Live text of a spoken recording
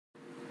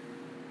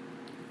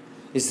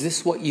Is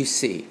this what you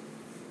see?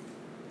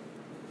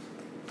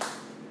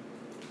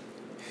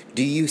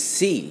 Do you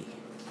see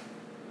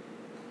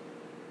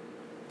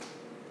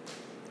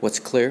what's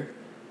clear?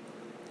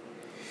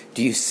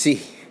 Do you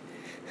see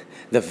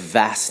the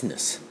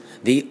vastness,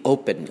 the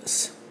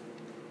openness?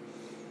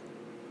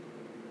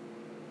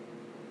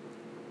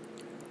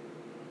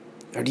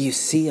 Or do you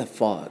see a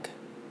fog?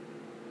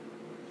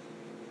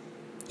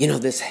 You know,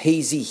 this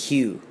hazy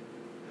hue.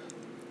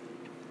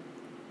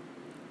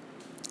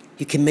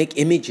 You can make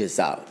images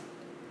out.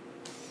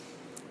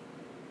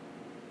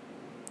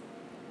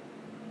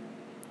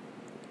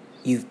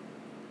 You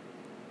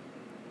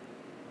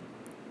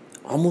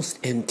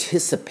almost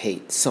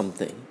anticipate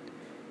something,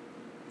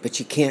 but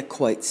you can't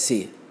quite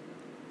see it.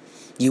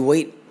 You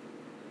wait,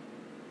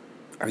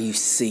 or you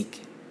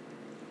seek,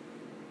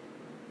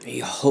 or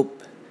you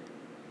hope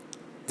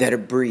that a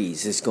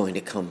breeze is going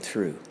to come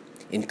through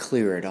and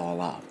clear it all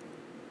out.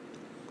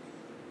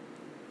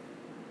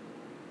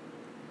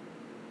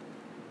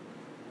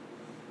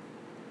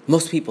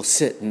 Most people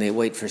sit and they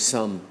wait for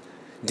some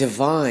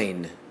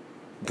divine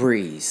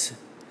breeze.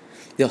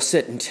 They'll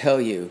sit and tell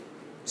you,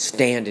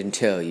 stand and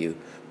tell you,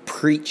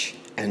 preach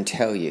and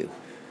tell you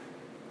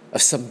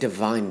of some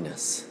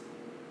divineness.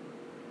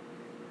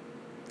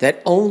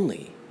 That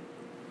only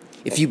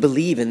if you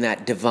believe in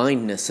that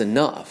divineness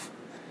enough,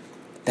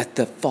 that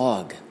the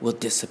fog will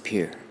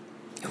disappear.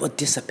 It will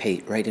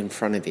dissipate right in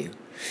front of you.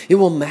 It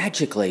will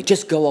magically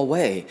just go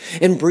away,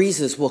 and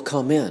breezes will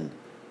come in,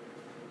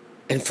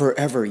 and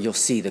forever you'll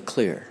see the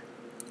clear.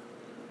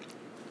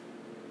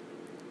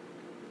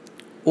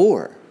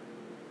 Or,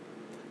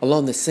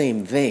 along the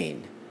same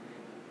vein,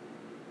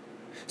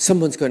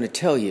 someone's going to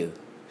tell you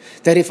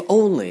that if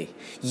only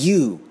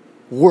you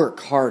work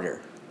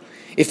harder,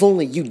 if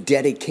only you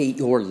dedicate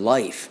your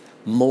life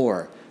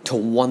more to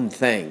one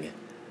thing,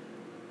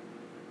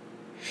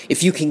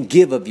 if you can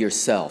give of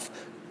yourself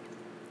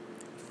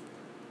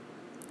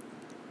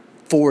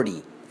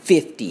 40,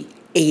 50,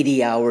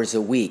 80 hours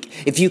a week,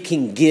 if you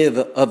can give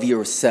of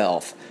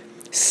yourself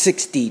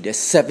 60 to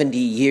 70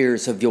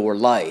 years of your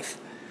life,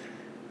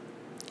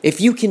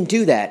 if you can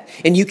do that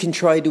and you can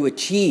try to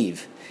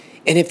achieve,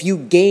 and if you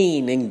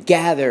gain and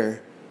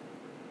gather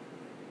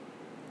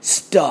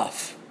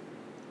stuff,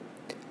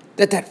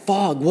 that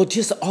fog will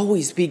just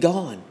always be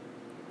gone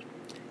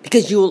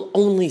because you'll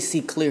only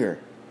see clear.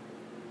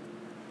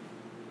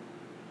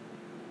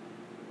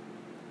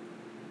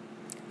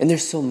 And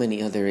there's so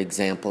many other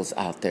examples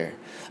out there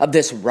of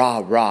this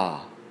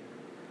rah-rah,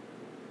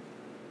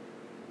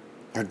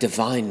 or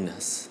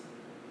divineness.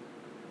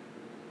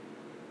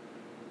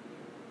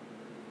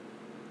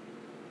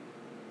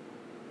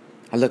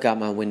 I look out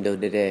my window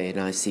today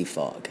and I see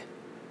fog.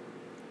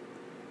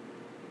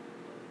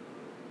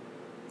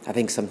 I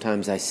think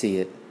sometimes I see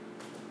it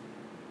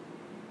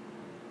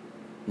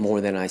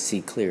more than I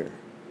see clear.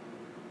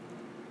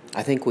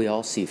 I think we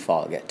all see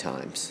fog at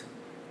times.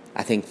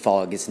 I think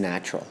fog is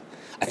natural.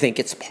 I think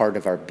it's part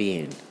of our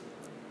being.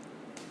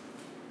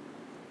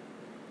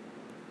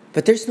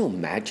 But there's no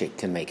magic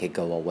to make it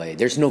go away.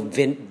 There's no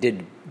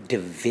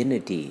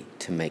divinity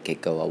to make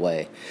it go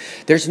away.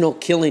 There's no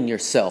killing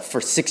yourself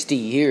for 60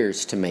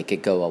 years to make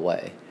it go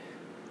away.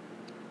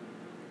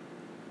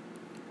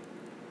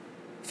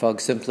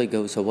 Fog simply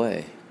goes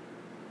away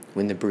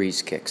when the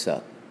breeze kicks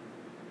up.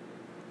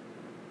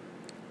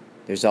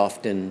 There's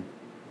often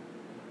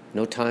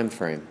no time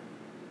frame.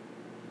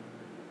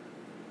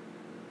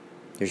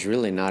 There's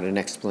really not an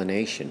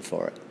explanation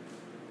for it.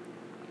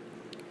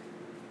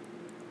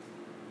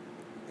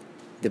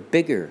 The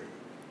bigger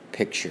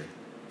picture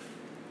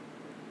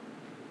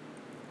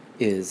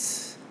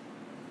is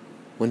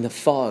when the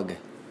fog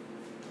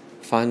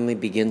finally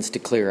begins to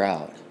clear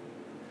out,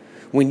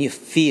 when you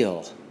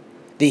feel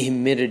the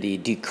humidity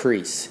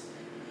decrease,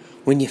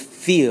 when you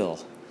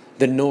feel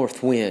the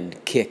north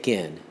wind kick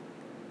in,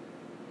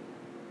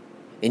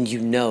 and you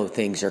know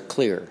things are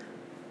clear.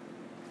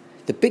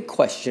 The big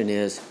question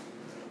is,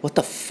 what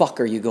the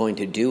fuck are you going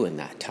to do in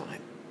that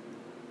time?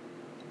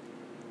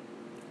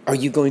 Are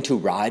you going to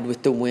ride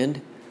with the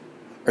wind?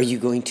 Are you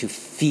going to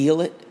feel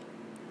it?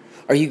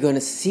 Are you going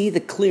to see the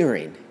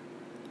clearing?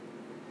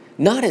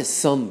 Not as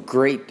some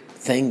great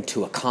thing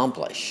to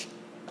accomplish,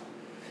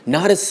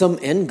 not as some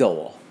end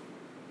goal,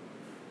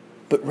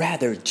 but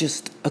rather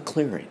just a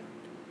clearing.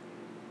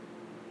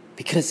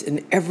 Because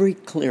in every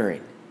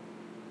clearing,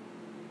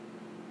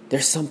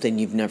 there's something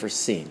you've never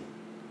seen.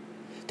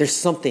 There's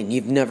something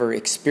you've never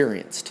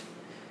experienced.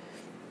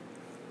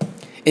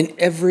 In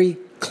every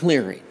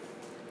clearing,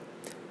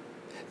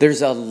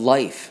 there's a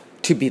life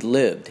to be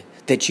lived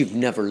that you've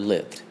never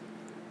lived.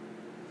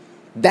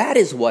 That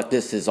is what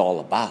this is all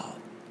about.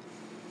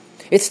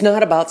 It's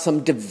not about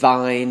some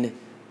divine.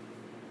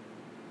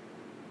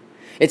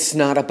 It's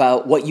not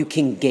about what you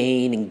can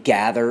gain and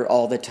gather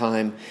all the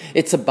time.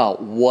 It's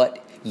about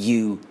what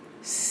you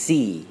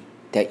see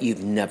that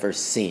you've never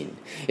seen.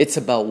 It's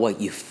about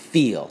what you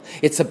feel.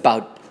 It's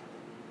about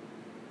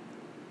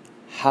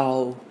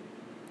how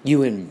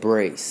you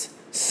embrace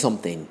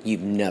something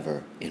you've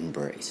never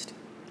embraced.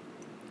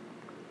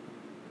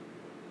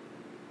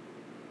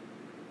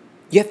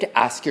 You have to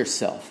ask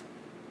yourself,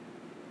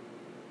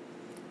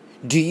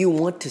 do you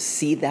want to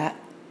see that?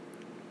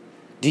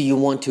 Do you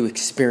want to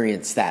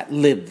experience that,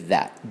 live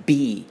that,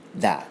 be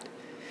that?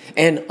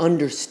 And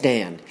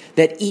understand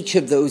that each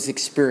of those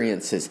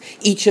experiences,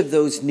 each of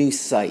those new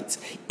sights,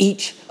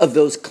 each of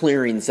those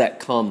clearings that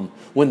come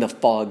when the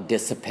fog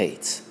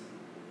dissipates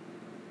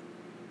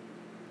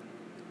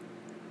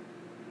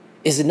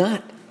is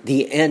not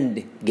the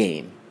end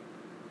game.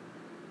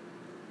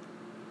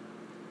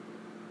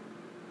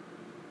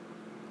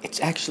 It's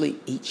actually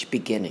each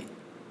beginning.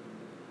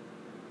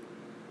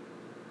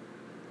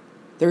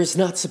 There is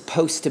not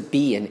supposed to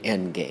be an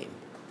end game.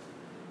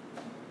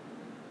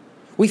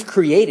 We've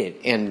created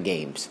end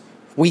games.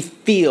 We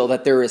feel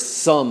that there is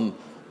some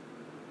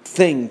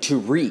thing to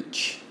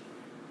reach.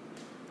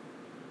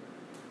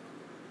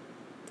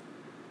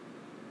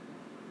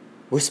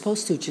 We're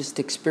supposed to just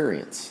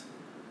experience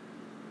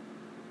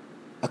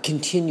a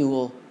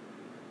continual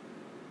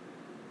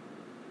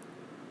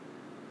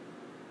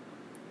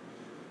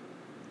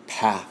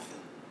path,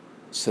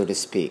 so to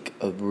speak,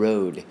 a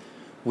road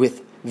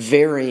with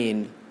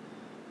varying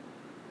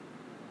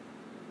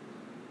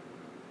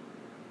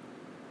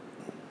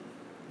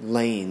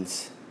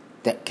lanes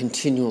that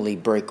continually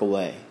break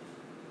away,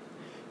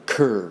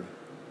 curve,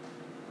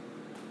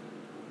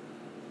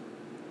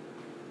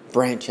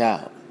 branch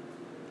out.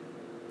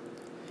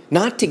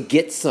 Not to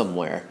get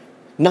somewhere,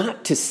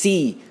 not to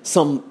see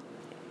some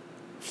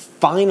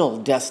final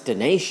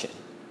destination.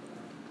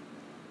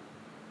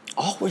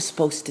 All we're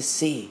supposed to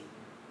see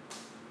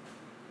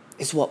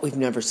is what we've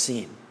never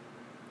seen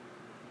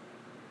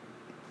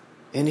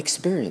and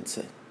experience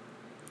it.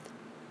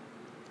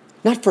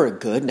 Not for a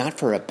good, not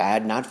for a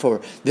bad, not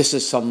for this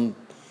is some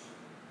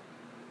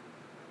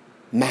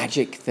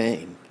magic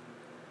thing.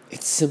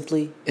 It's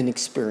simply an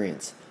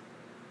experience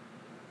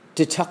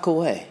to tuck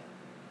away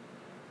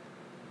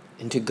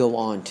and to go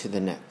on to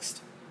the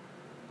next.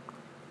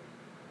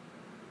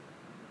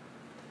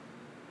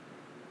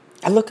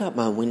 I look out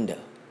my window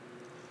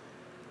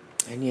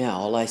and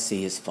all I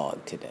see is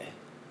fog today.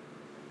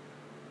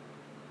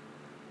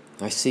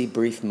 I see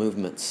brief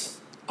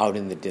movements out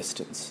in the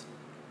distance.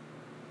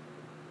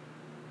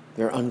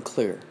 They're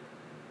unclear.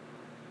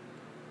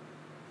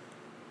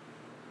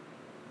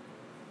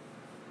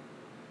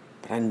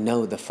 But I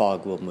know the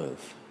fog will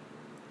move.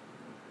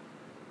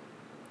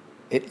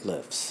 It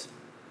lifts.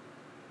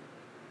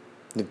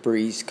 The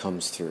breeze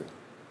comes through.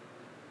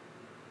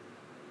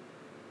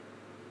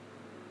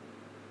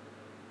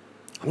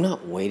 I'm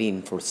not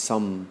waiting for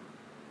some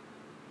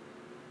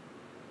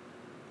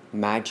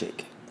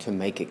magic to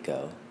make it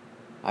go.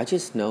 I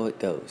just know it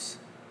goes.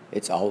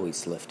 It's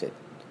always lifted.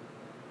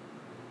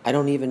 I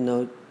don't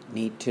even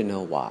need to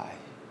know why.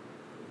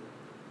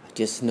 I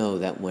just know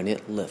that when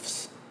it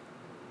lifts,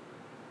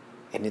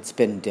 and it's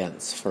been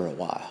dense for a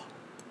while,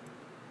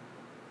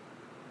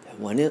 that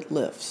when it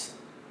lifts,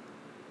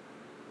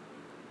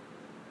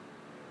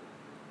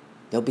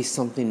 there'll be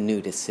something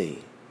new to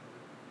see.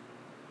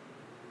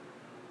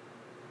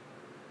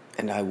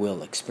 And I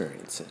will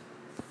experience it.